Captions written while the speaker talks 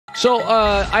So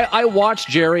I watched,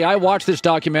 Jerry, I watched this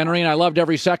documentary, and I loved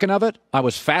every second of it. I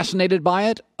was fascinated by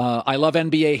it. I love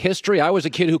NBA history. I was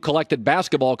a kid who collected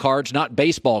basketball cards, not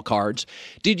baseball cards.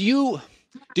 Did you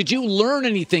learn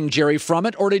anything, Jerry, from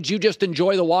it, or did you just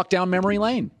enjoy the walk down memory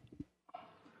lane?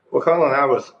 Well, Colin, I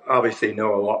was obviously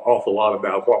know an awful lot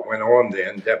about what went on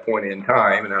then at that point in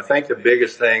time. And I think the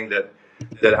biggest thing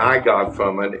that I got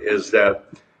from it is that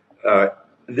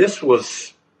this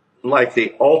was like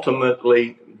the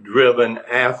ultimately driven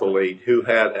athlete who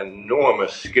had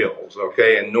enormous skills,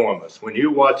 okay, enormous. When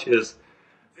you watch his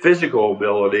physical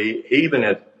ability, even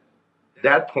at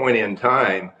that point in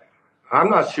time, I'm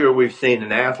not sure we've seen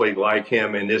an athlete like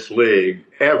him in this league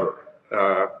ever.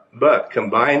 But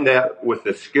combine that with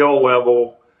the skill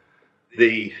level,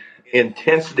 the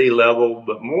intensity level,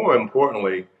 but more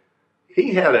importantly,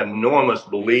 he had enormous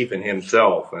belief in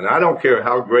himself. And I don't care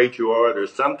how great you are,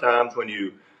 there's sometimes when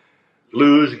you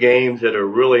lose games that are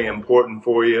really important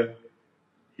for you,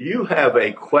 you have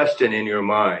a question in your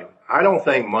mind. I don't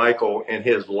think Michael in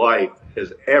his life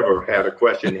has ever had a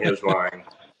question in his mind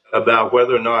about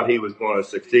whether or not he was going to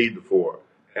succeed before.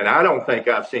 And I don't think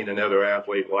I've seen another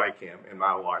athlete like him in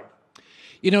my life.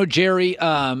 You know, Jerry,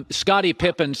 Scottie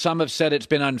Pippen, some have said it's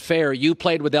been unfair. You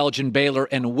played with Elgin Baylor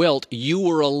and Wilt. You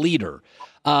were a leader.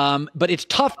 But it's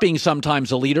tough being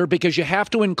sometimes a leader because you have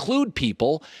to include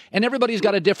people, and everybody's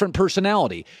got a different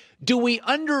personality. Do we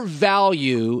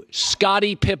undervalue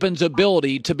Scottie Pippen's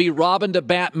ability to be Robin to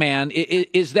Batman?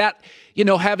 Is that, you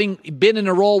know, having been in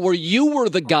a role where you were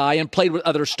the guy and played with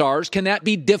other stars, can that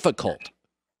be difficult?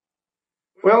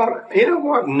 Well, you know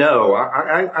what? No,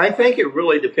 I think it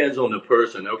really depends on the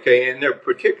person, okay, and their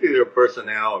particular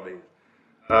personality.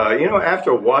 You know,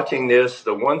 after watching this,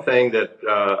 the one thing that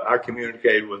I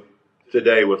communicated with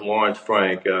today with Lawrence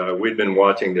Frank, we'd been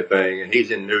watching the thing, and he's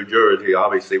in New Jersey.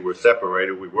 Obviously, we're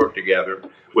separated. We work together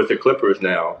with the Clippers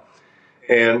now.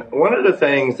 And one of the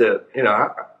things that, you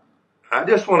know, I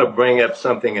just want to bring up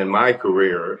something in my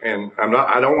career, and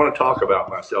I don't want to talk about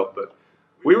myself, but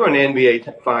we were in the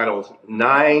NBA Finals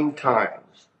 9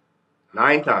 times,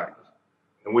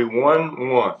 and we won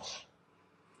once.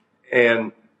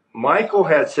 And Michael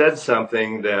had said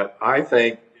something that I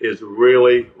think is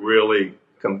really, really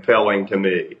compelling to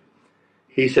me.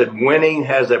 He said, winning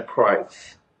has a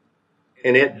price,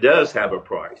 and it does have a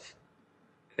price.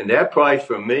 And that price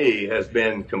for me has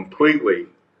been completely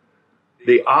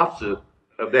the opposite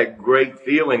of that great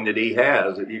feeling that he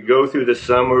has. You go through the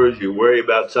summers, you worry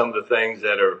about some of the things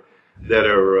that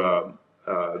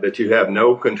you have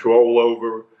no control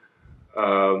over.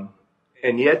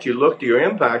 And yet you look to your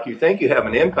impact, you think you have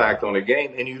an impact on a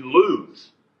game, and you lose.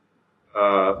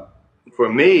 For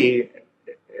me,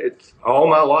 it's all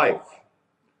my life.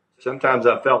 Sometimes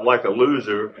I felt like a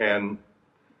loser, and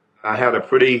I had a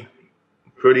pretty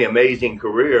amazing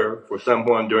career for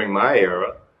someone during my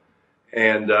era.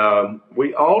 And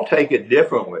we all take it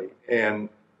differently. And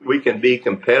we can be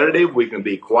competitive, we can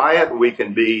be quiet, we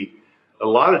can be a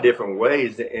lot of different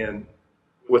ways and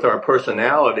with our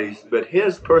personalities. But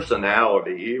his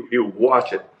personality, you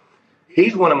watch it,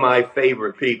 he's one of my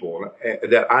favorite people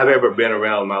that I've ever been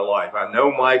around in my life. I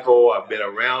know Michael, I've been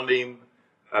around him,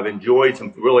 I've enjoyed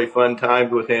some really fun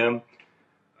times with him.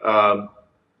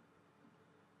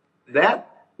 That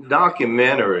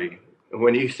documentary,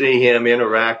 when you see him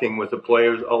interacting with the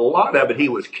players, a lot of it he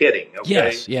was kidding. Okay?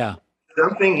 Yes, yeah.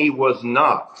 Something he was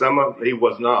not. Some of it he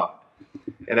was not.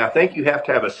 And I think you have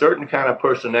to have a certain kind of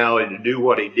personality to do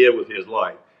what he did with his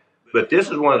life. But this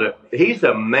is he's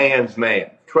a man's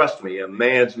man. Trust me, a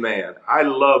man's man. I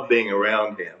love being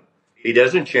around him. He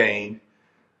doesn't change.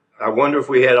 I wonder if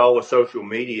we had all the social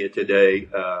media today,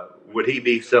 would he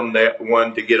be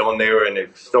someone to get on there and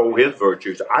extol his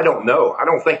virtues? I don't know. I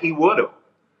don't think he would have.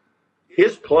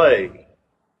 His play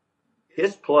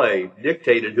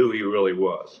dictated who he really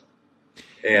was.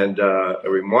 And a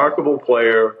remarkable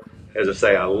player. As I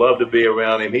say, I love to be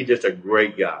around him. He's just a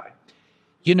great guy.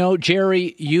 You know,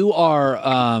 Jerry, you are,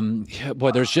 I'm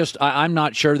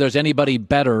not sure there's anybody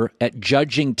better at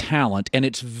judging talent, and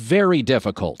it's very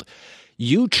difficult.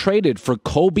 You traded for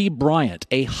Kobe Bryant,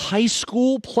 a high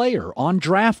school player, on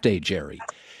draft day, Jerry.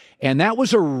 And that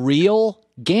was a real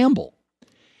gamble.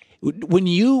 When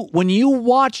you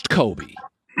watched Kobe,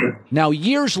 now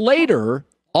years later,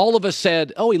 all of us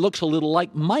said, oh, he looks a little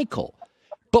like Michael.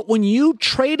 But when you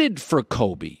traded for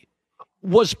Kobe,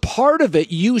 was part of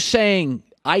it you saying,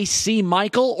 I see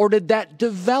Michael, or did that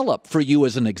develop for you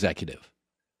as an executive?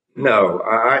 No,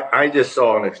 I just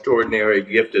saw an extraordinary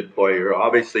gifted player.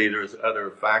 Obviously, there's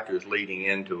other factors leading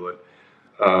into it.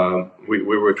 We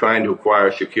were trying to acquire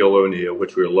Shaquille O'Neal,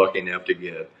 which we were lucky enough to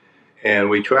get. And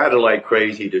we tried to like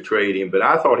crazy to trade him, but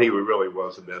I thought he really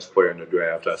was the best player in the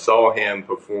draft. I saw him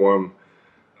perform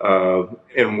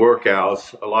in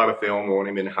workouts, a lot of film on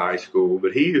him in high school,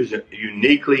 but he is a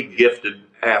uniquely gifted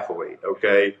athlete,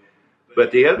 okay?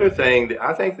 But the other thing,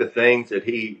 I think the things that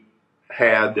he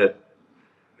had that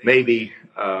maybe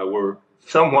were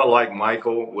somewhat like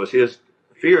Michael was his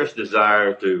fierce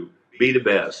desire to be the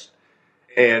best.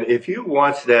 And if you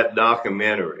watch that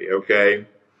documentary, okay,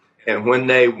 and when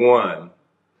they won,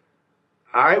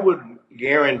 I would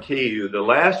guarantee you the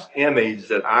last image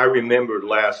that I remembered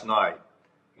last night,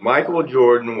 Michael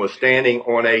Jordan was standing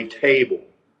on a table,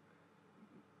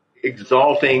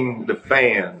 exalting the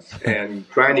fans and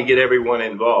trying to get everyone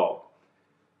involved.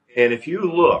 And if you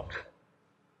look,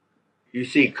 you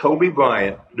see Kobe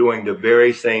Bryant doing the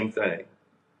very same thing.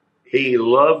 He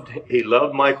loved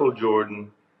Michael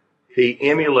Jordan. He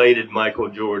emulated Michael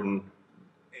Jordan,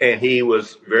 and he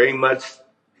was very much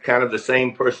kind of the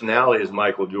same personality as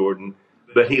Michael Jordan,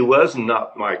 but he was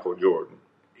not Michael Jordan.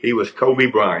 He was Kobe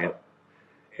Bryant.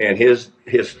 And his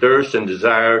thirst and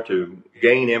desire to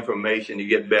gain information to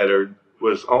get better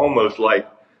was almost like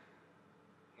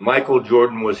Michael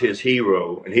Jordan was his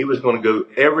hero, and he was going to do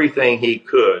everything he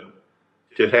could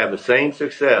to have the same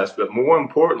success, but more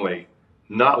importantly,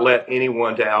 not let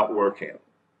anyone to outwork him.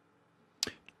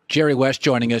 Jerry West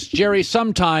joining us. Jerry,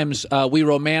 sometimes we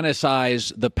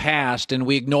romanticize the past and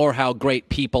we ignore how great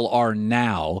people are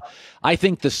now. I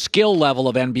think the skill level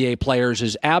of NBA players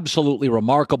is absolutely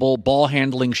remarkable. Ball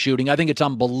handling, shooting, I think it's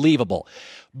unbelievable.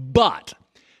 But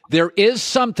there is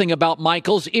something about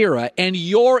Michael's era and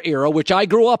your era, which I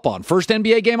grew up on. First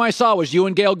NBA game I saw was you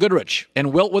and Gail Goodrich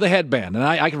and Wilt with a headband. And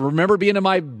I can remember being in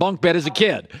my bunk bed as a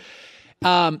kid.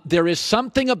 There is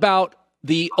something about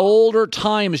the older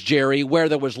times, Jerry, where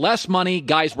there was less money,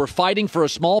 guys were fighting for a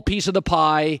small piece of the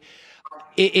pie.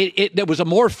 It was a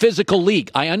more physical league.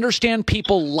 I understand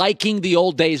people liking the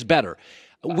old days better.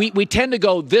 We tend to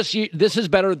go, this is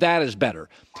better, that is better.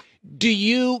 Do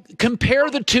you compare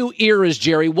the two eras,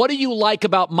 Jerry? What do you like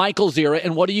about Michael's era,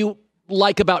 and what do you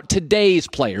like about today's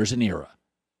players and era?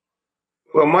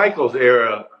 Well,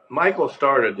 Michael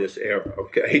started this era,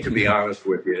 okay, to be honest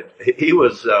with you. He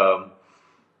was...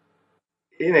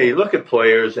 you look at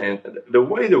players and the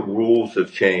way the rules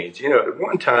have changed. At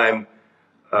one time,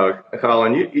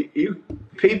 Colin,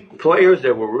 players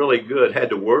that were really good had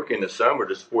to work in the summer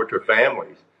to support their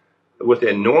families. With the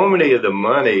enormity of the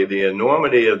money, the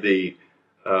enormity of the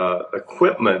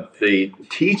equipment, the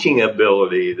teaching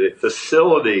ability, the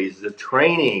facilities, the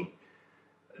training,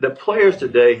 the players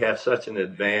today have such an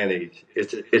advantage.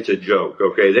 It's a joke,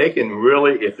 okay? They can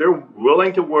really, if they're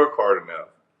willing to work hard enough,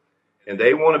 and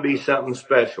they want to be something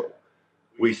special,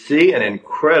 we see an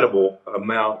incredible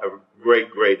amount of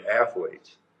great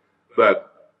athletes.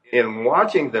 But in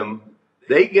watching them,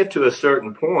 they get to a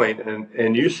certain point,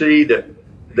 and you see that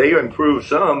they improve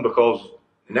some because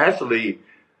naturally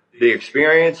the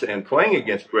experience and playing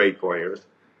against great players.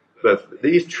 But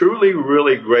these truly,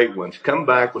 really great ones come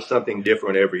back with something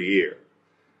different every year.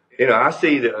 I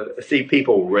see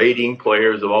people rating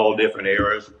players of all different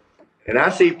eras, and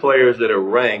I see players that are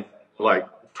ranked like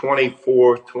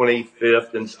 24th,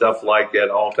 25th, and stuff like that,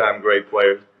 all-time great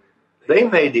players. They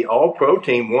made the All-Pro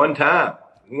team one time.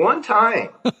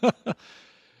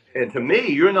 And to me,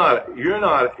 you're not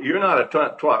a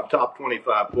top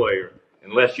 25 player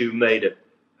unless you made it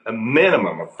a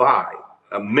minimum of 5,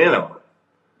 a minimum.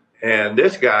 And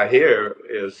this guy here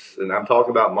is, and I'm talking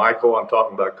about Michael, I'm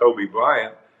talking about Kobe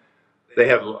Bryant. They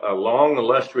have a long,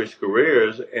 illustrious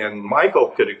careers, and Michael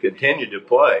could have continued to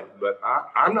play. But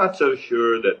I'm not so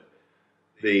sure that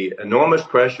the enormous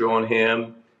pressure on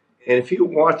him, and if you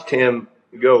watched him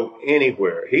go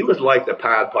anywhere, he was like the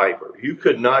Pied Piper. You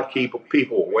could not keep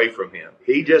people away from him.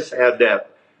 He just had that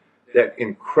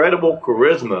incredible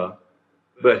charisma.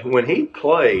 But when he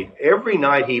played, every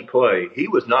night he played, he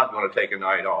was not going to take a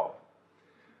night off.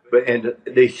 And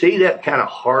they see that kind of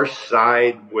harsh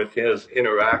side with his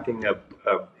interacting of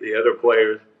the other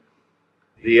players.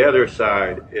 The other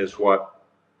side is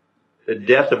the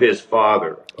death of his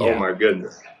father. Yeah. Oh, my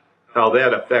goodness. How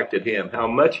that affected him, how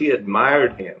much he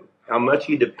admired him, how much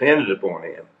he depended upon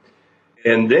him.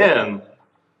 And then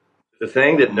the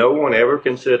thing that no one ever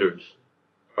considers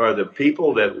are the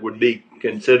people that would be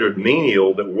considered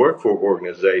menial that work for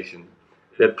organizations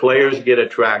that players get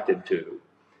attracted to.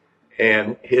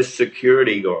 And his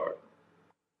security guard,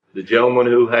 the gentleman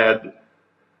who had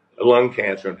lung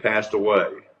cancer and passed away,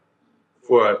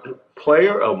 for a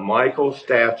player of Michael's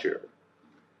stature,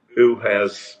 who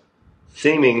has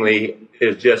seemingly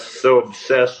is just so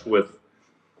obsessed with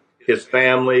his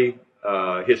family,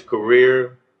 his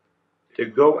career, to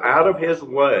go out of his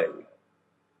way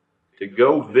to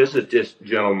go visit this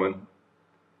gentleman,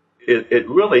 it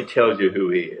really tells you who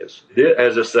he is.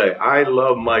 As I say, I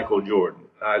love Michael Jordan.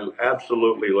 I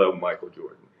absolutely love Michael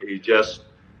Jordan.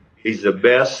 He's the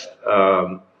best.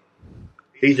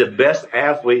 He's the best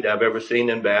athlete I've ever seen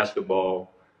in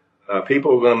basketball.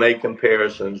 People are going to make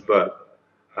comparisons, but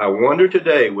I wonder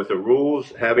today, with the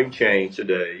rules having changed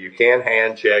today, you can't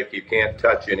hand check, you can't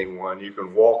touch anyone, you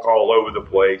can walk all over the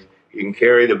place, you can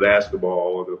carry the basketball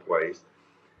all over the place.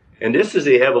 And this is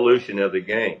the evolution of the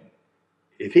game.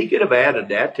 If he could have added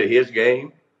that to his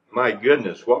game, my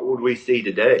goodness, what would we see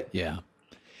today? Yeah.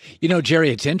 You know,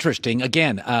 Jerry, it's interesting.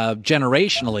 Again,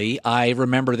 generationally, I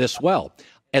remember this well.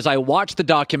 As I watched the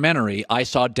documentary, I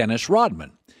saw Dennis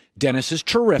Rodman. Dennis is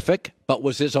terrific, but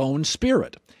was his own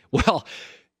spirit. Well,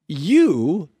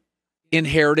 you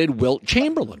inherited Wilt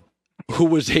Chamberlain, who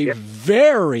was a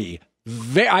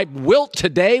Wilt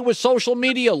today with social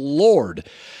media, Lord.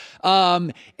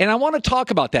 And I want to talk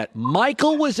about that.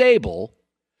 Michael was able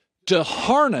to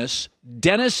harness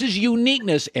Dennis's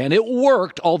uniqueness, and it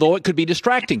worked, although it could be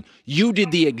distracting. You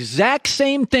did the exact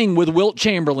same thing with Wilt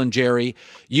Chamberlain, Jerry.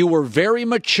 You were very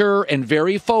mature and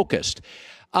very focused.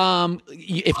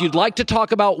 If you'd like to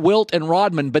talk about Wilt and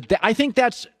Rodman, but I think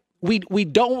that's we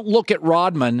don't look at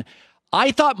Rodman. I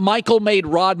thought Michael made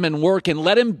Rodman work and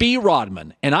let him be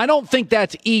Rodman, and I don't think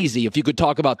that's easy. If you could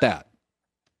talk about that.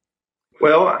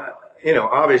 Well, you know,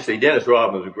 obviously Dennis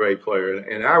Rodman was a great player,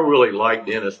 and I really liked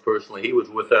Dennis personally. He was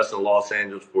with us in Los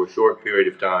Angeles for a short period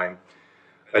of time.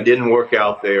 It didn't work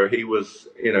out there. He was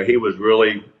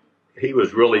really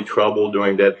troubled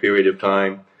during that period of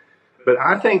time. But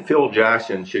I think Phil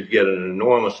Jackson should get an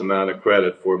enormous amount of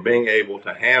credit for being able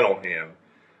to handle him.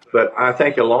 But I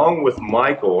think along with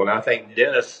Michael, and I think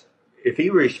Dennis, if he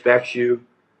respects you,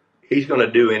 he's going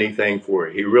to do anything for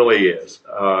you. He really is.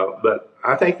 But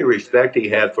I think the respect he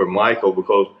had for Michael,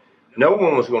 because no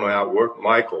one was going to outwork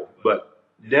Michael, but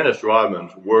Dennis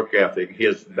Rodman's work ethic,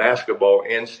 his basketball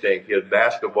instinct, his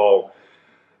basketball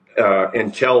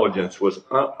intelligence was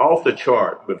off the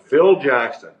chart. But Phil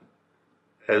Jackson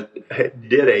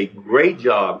did a great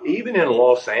job, even in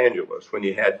Los Angeles, when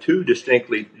you had two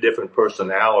distinctly different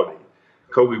personalities,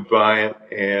 Kobe Bryant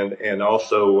and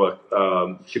also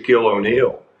Shaquille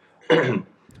O'Neal.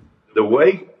 The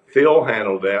way Phil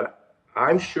handled that,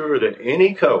 I'm sure that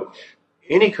any coach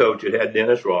that had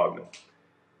Dennis Rodman,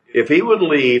 if he would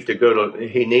leave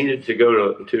he needed to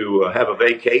go to have a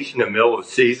vacation in the middle of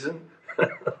the season.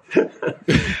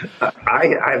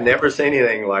 I've never seen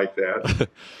anything like that.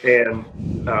 And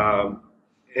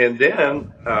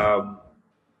then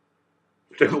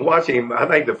to watch him, I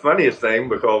think the funniest thing,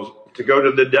 because to go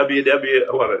to the WWW,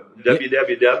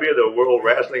 the World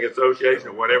Wrestling Association,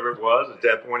 or whatever it was at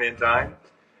that point in time,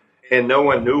 and no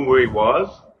one knew where he was.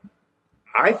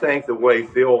 I think the way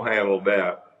Phil handled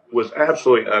that was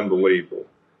absolutely unbelievable.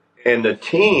 And the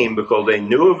team, because they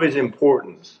knew of his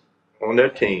importance on their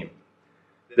team,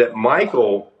 that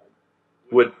Michael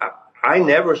I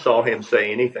never saw him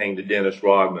say anything to Dennis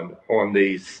Rodman on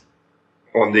this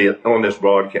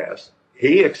broadcast.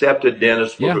 He accepted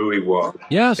Dennis for who he was,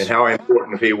 yes, and how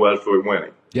important he was for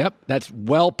winning. Yep, that's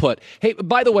well put. Hey,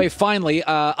 by the way, finally,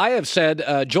 I have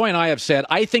said, Joy and I have said,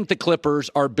 I think the Clippers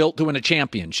are built to win a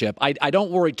championship. I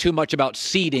don't worry too much about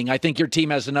seeding. I think your team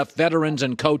has enough veterans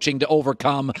and coaching to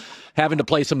overcome having to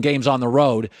play some games on the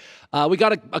road. We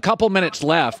got a couple minutes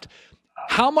left.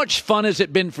 How much fun has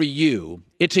it been for you?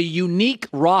 It's a unique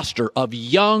roster of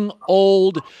young,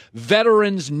 old,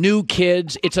 veterans, new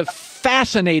kids. It's a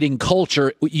fascinating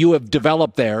culture you have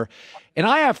developed there. And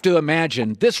I have to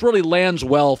imagine this really lands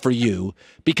well for you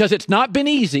because it's not been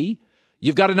easy.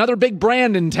 You've got another big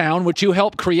brand in town, which you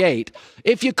helped create.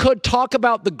 If you could talk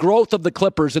about the growth of the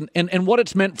Clippers and what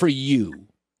it's meant for you.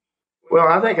 Well,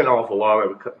 I think an awful lot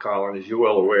of it, Colin, as you're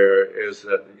well aware, is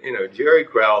that, Jerry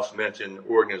Krause mentioned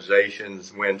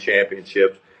organizations win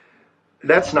championships.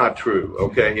 That's not true,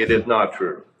 okay? It is not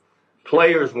true.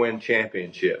 Players win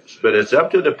championships, but it's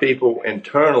up to the people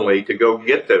internally to go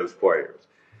get those players.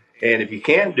 And if you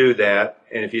can't do that,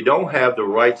 and if you don't have the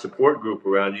right support group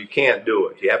around you, you can't do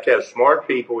it. You have to have smart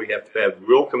people. You have to have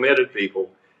real committed people.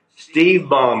 Steve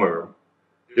Ballmer,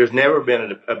 there's never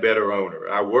been a better owner.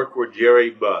 I worked with Jerry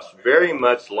Buss, very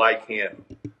much like him,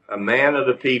 a man of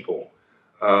the people.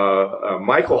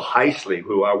 Michael Heisley,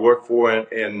 who I worked for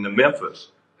in Memphis,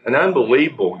 an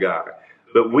unbelievable guy.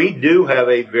 But we do have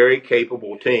a very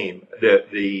capable team.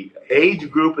 The age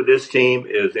group of this team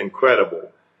is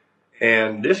incredible.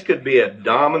 And this could be a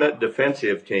dominant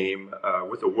defensive team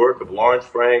with the work of Lawrence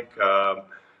Frank,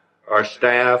 our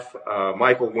staff,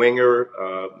 Michael Winger,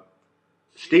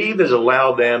 Steve has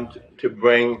allowed them to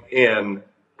bring in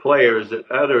players that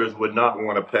others would not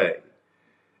want to pay.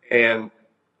 And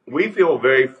we feel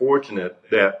very fortunate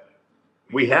that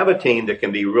we have a team that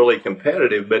can be really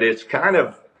competitive, but it's kind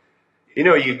of,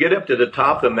 you get up to the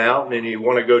top of the mountain and you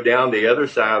want to go down the other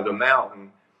side of the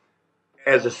mountain.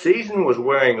 As the season was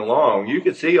wearing along, you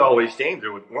could see all these teams.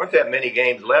 There weren't that many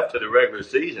games left to the regular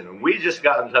season. And we just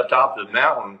got to the top of the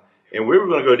mountain, and we were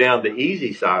going to go down the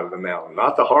easy side of the mountain,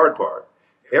 not the hard part.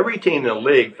 Every team in the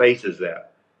league faces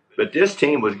that. But this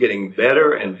team was getting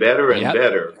better and better and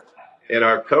better. And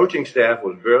our coaching staff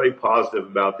was very positive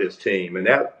about this team. And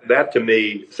that to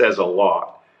me says a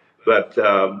lot. But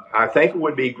I think it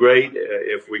would be great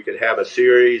if we could have a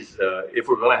series, if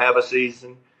we're going to have a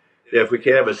season, if we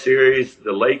could have a series,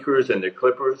 the Lakers and the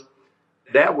Clippers.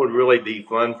 That would really be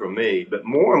fun for me. But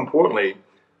more importantly,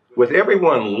 with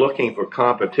everyone looking for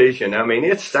competition, I mean,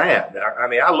 it's sad.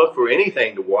 I look for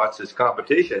anything to watch this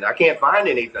competition. I can't find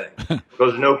anything because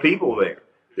there's no people there.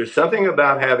 There's something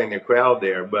about having a crowd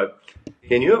there. But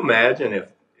can you imagine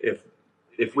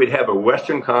if we'd have a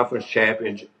Western Conference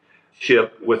championship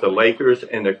with the Lakers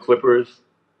and the Clippers,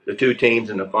 the two teams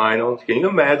in the finals? Can you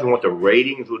imagine what the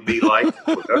ratings would be like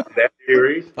for that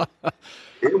series?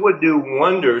 It would do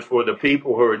wonders for the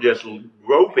people who are just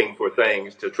groping for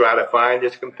things to try to find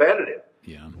this competitive.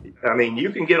 Yeah. I mean, you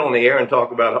can get on the air and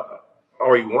talk about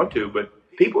all you want to, but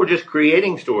people are just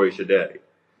creating stories today,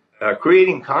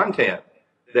 creating content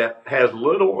that has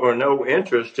little or no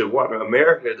interest to what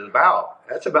America is about.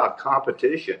 That's about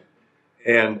competition.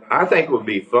 And I think it would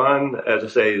be fun. As I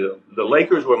say, the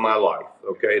Lakers were my life,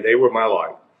 okay? They were my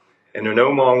life, and they're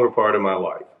no longer part of my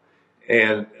life.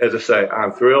 And as I say,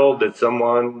 I'm thrilled that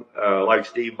someone like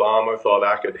Steve Ballmer thought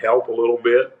I could help a little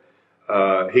bit.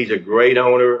 He's a great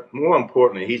owner. More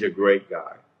importantly, he's a great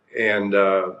guy. And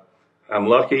I'm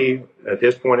lucky at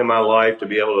this point in my life to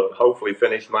be able to hopefully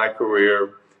finish my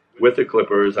career with the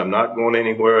Clippers. I'm not going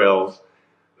anywhere else.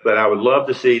 But I would love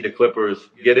to see the Clippers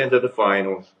get into the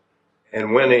finals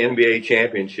and win the NBA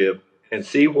championship and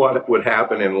see what would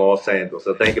happen in Los Angeles.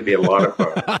 I think it'd be a lot of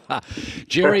fun.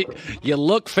 Jerry, you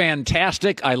look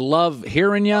fantastic. I love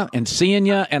hearing you and seeing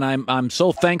you, and I'm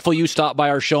so thankful you stopped by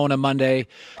our show on a Monday.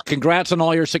 Congrats on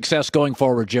all your success going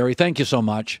forward, Jerry. Thank you so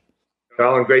much.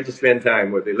 Colin, great to spend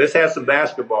time with you. Let's have some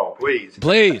basketball, please.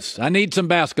 Please. I need some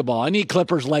basketball. I need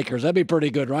Clippers, Lakers. That'd be pretty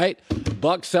good, right?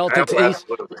 Bucks, Celtics, East.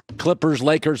 Clippers,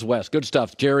 Lakers, West. Good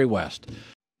stuff. Jerry West.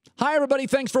 Hi, everybody.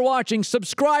 Thanks for watching.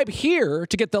 Subscribe here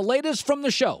to get the latest from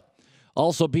the show.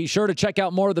 Also, be sure to check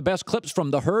out more of the best clips from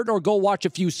The Herd or go watch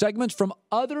a few segments from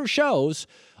other shows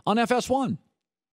on FS1.